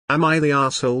Am I the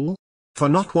asshole? For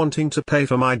not wanting to pay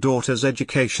for my daughter's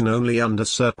education only under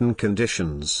certain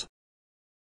conditions.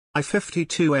 I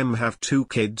 52 have 2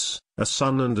 kids, a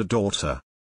son and a daughter.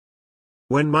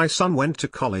 When my son went to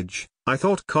college, I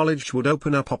thought college would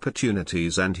open up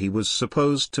opportunities and he was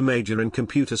supposed to major in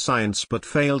computer science but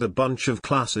failed a bunch of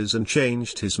classes and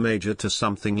changed his major to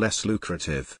something less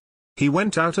lucrative. He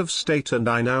went out of state and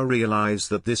I now realize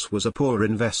that this was a poor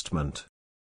investment.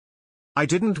 I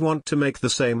didn't want to make the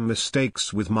same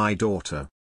mistakes with my daughter.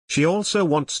 She also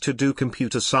wants to do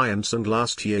computer science and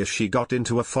last year she got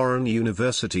into a foreign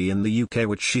university in the UK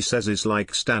which she says is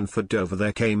like Stanford over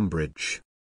there, Cambridge.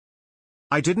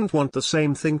 I didn't want the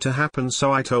same thing to happen,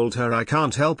 so I told her I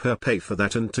can't help her pay for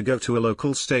that and to go to a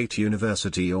local state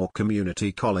university or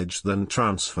community college then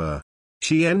transfer.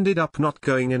 She ended up not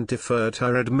going and deferred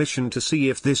her admission to see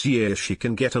if this year she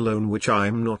can get a loan, which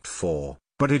I'm not for,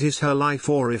 but it is her life,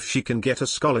 or if she can get a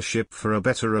scholarship for a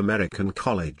better American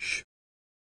college.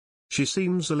 She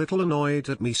seems a little annoyed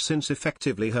at me since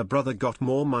effectively her brother got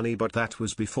more money, but that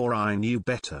was before I knew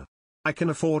better. I can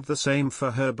afford the same for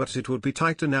her, but it would be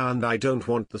tighter now and I don't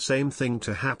want the same thing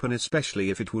to happen, especially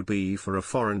if it would be for a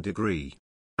foreign degree.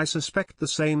 I suspect the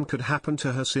same could happen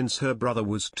to her since her brother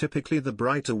was typically the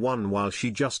brighter one while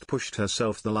she just pushed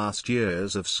herself the last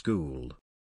years of school.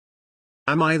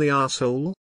 Am I the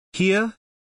asshole? Here?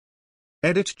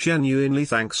 Edit. Genuinely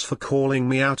thanks for calling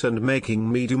me out and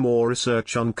making me do more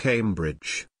research on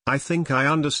Cambridge. I think I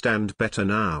understand better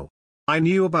now. I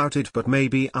knew about it but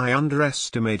maybe I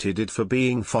underestimated it for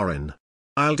being foreign.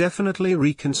 I'll definitely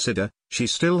reconsider. She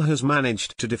still has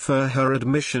managed to defer her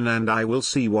admission and I will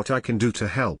see what I can do to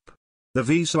help. The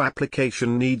visa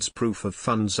application needs proof of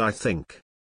funds, I think.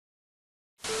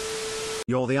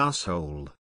 You're the asshole.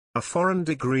 A foreign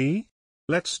degree?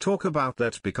 Let's talk about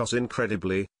that because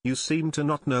incredibly, you seem to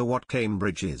not know what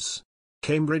Cambridge is.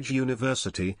 Cambridge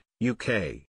University,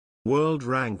 UK. World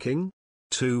ranking?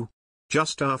 2.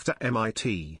 Just after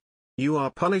MIT. You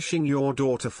are punishing your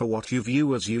daughter for what you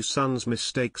view as your son's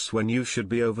mistakes when you should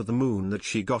be over the moon that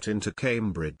she got into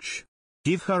Cambridge.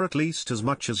 Give her at least as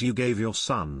much as you gave your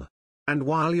son. And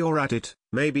while you're at it,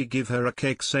 maybe give her a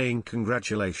cake saying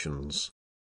congratulations.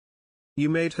 You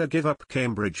made her give up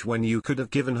Cambridge when you could have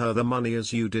given her the money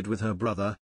as you did with her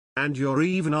brother. And you're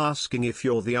even asking if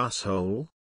you're the asshole?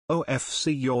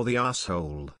 OFC, you're the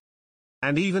asshole.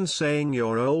 And even saying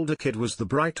your older kid was the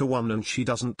brighter one and she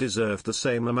doesn't deserve the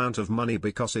same amount of money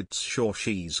because it's sure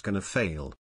she's gonna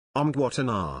fail. What an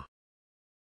R.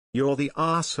 You're the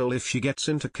asshole. If she gets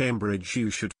into Cambridge you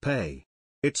should pay.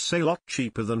 It's a lot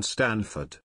cheaper than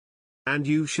Stanford. And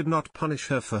you should not punish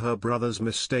her for her brother's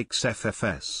mistakes.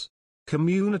 FFS.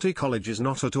 Community college is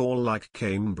not at all like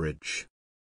Cambridge.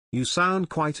 You sound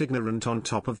quite ignorant on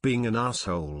top of being an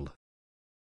asshole.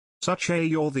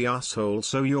 You're the asshole,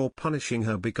 so you're punishing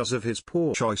her because of his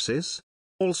poor choices?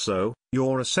 Also,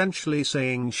 you're essentially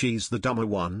saying she's the dumber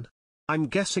one? I'm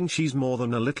guessing she's more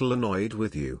than a little annoyed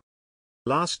with you.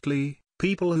 Lastly,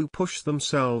 people who push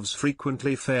themselves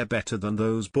frequently fare better than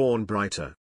those born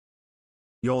brighter.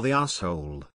 You're the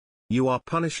asshole. You are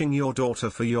punishing your daughter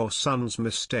for your son's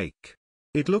mistake.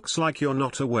 It looks like you're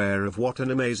not aware of what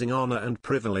an amazing honor and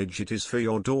privilege it is for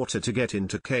your daughter to get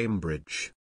into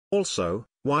Cambridge. Also,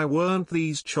 why weren't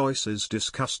these choices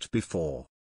discussed before?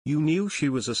 You knew she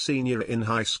was a senior in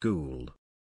high school.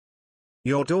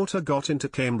 Your daughter got into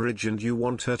Cambridge and you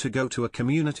want her to go to a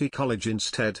community college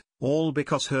instead, all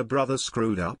because her brother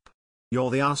screwed up?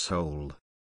 You're the asshole.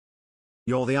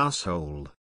 You're the asshole.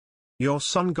 Your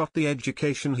son got the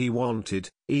education he wanted,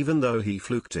 even though he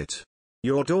fluked it.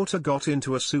 Your daughter got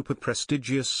into a super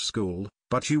prestigious school,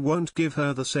 but you won't give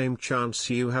her the same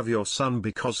chance you have your son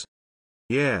because...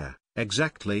 Yeah,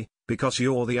 exactly, because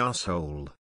you're the asshole.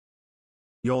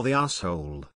 You're the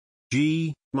asshole.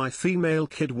 Gee, my female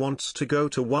kid wants to go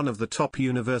to one of the top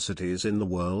universities in the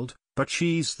world, but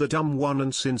she's the dumb one,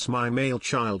 and since my male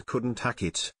child couldn't hack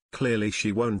it, clearly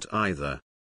she won't either.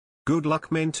 Good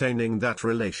luck maintaining that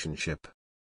relationship.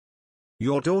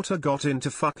 Your daughter got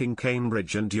into fucking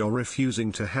Cambridge and you're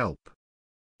refusing to help.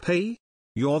 Pay?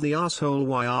 You're the asshole.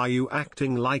 Why are you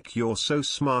acting like you're so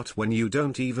smart when you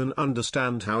don't even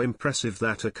understand how impressive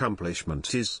that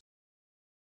accomplishment is?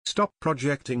 Stop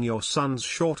projecting your son's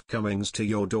shortcomings to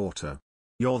your daughter.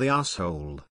 You're the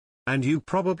asshole. And you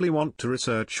probably want to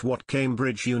research what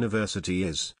Cambridge University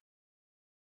is.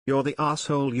 You're the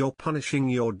asshole. You're punishing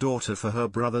your daughter for her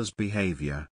brother's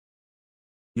behavior.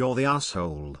 You're the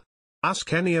asshole.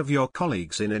 Ask any of your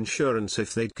colleagues in insurance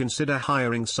if they'd consider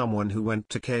hiring someone who went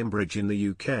to Cambridge in the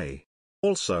UK.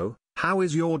 Also, how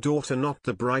is your daughter not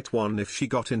the bright one if she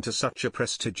got into such a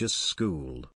prestigious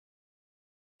school?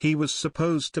 He was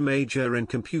supposed to major in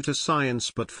computer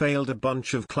science but failed a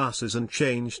bunch of classes and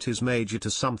changed his major to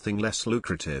something less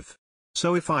lucrative.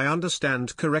 So if I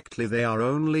understand correctly, they are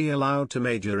only allowed to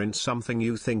major in something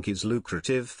you think is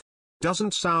lucrative.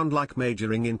 Doesn't sound like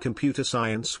majoring in computer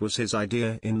science was his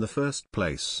idea in the first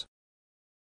place.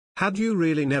 Had you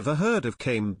really never heard of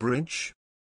Cambridge?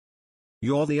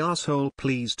 You're the asshole.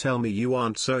 Please tell me you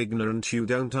aren't so ignorant you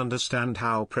don't understand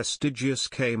how prestigious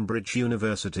Cambridge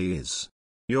University is.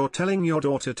 You're telling your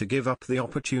daughter to give up the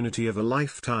opportunity of a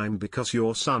lifetime because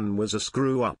your son was a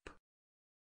screw-up.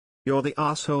 You're the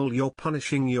asshole. You're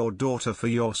punishing your daughter for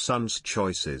your son's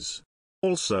choices.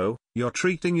 Also, you're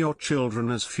treating your children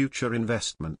as future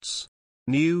investments.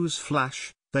 News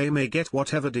flash, they may get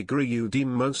whatever degree you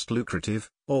deem most lucrative,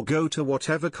 or go to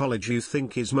whatever college you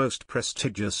think is most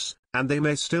prestigious, and they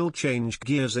may still change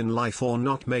gears in life or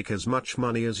not make as much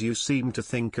money as you seem to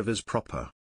think of as proper.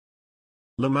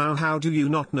 Lamau, how do you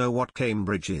not know what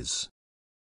Cambridge is?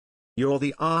 You're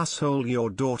the asshole. Your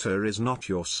daughter is not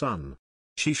your son.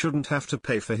 She shouldn't have to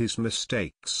pay for his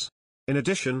mistakes. In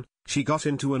addition, she got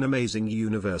into an amazing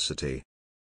university.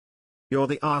 You're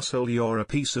the asshole. You're a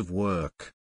piece of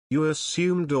work. You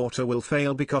assume daughter will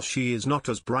fail because she is not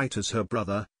as bright as her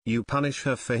brother, you punish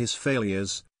her for his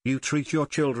failures, you treat your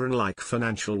children like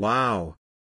financial wow.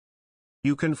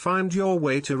 You can find your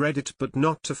way to Reddit but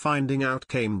not to finding out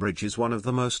Cambridge is one of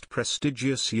the most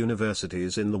prestigious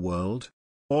universities in the world.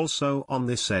 Also on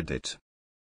this edit.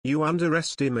 You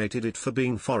underestimated it for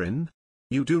being foreign?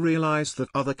 You do realize that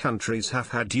other countries have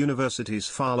had universities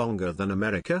far longer than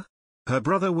America? Her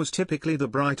brother was typically the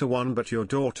brighter one but your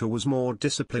daughter was more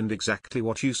disciplined, exactly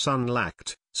what your son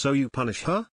lacked, so you punish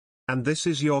her? And this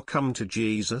is your come to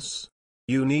Jesus?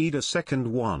 You need a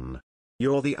second one.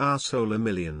 You're the asshole a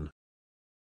million.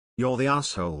 You're the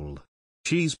asshole.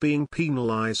 She's being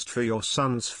penalized for your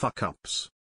son's fuck-ups.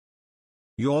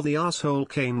 You're the asshole.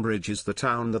 Cambridge is the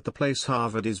town that the place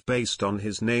Harvard is based on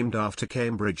is named after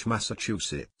Cambridge,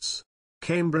 Massachusetts.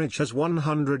 Cambridge has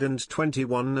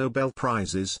 121 Nobel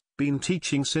Prizes, been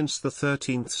teaching since the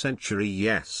 13th century,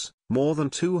 yes, more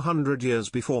than 200 years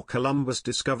before Columbus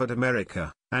discovered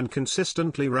America, and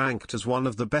consistently ranked as one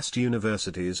of the best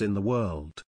universities in the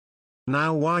world.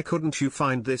 Now why couldn't you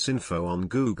find this info on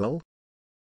Google?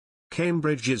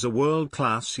 Cambridge is a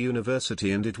world-class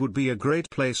university and it would be a great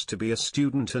place to be a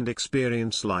student and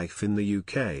experience life in the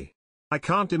UK. I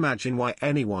can't imagine why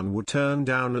anyone would turn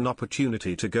down an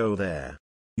opportunity to go there.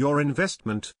 Your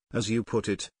investment, as you put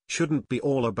it, shouldn't be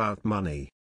all about money.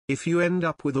 If you end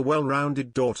up with a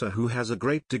well-rounded daughter who has a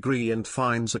great degree and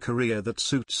finds a career that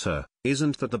suits her,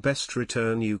 isn't that the best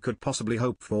return you could possibly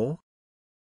hope for?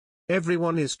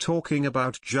 Everyone is talking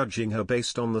about judging her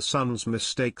based on the son's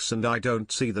mistakes and I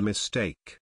don't see the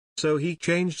mistake. So he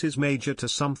changed his major to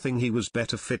something he was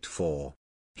better fit for.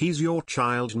 He's your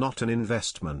child, not an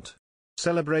investment.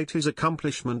 Celebrate his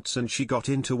accomplishments, and she got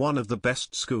into one of the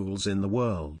best schools in the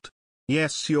world.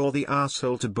 Yes, you're the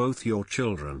asshole to both your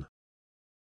children.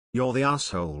 You're the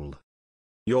asshole.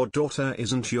 Your daughter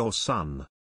isn't your son.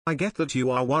 I get that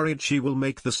you are worried she will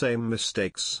make the same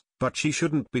mistakes, but she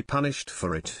shouldn't be punished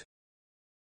for it.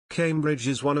 Cambridge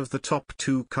is one of the top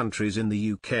 2 countries in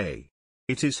the UK.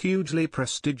 It is hugely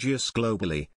prestigious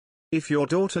globally. If your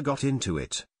daughter got into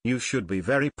it, you should be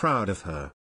very proud of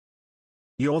her.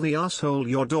 You're the asshole.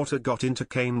 Your daughter got into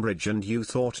Cambridge and you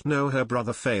thought no, her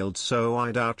brother failed, so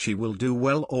I doubt she will do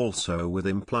well, also with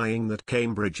implying that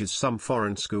Cambridge is some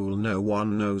foreign school no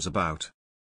one knows about.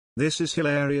 This is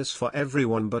hilarious for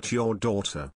everyone but your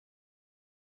daughter.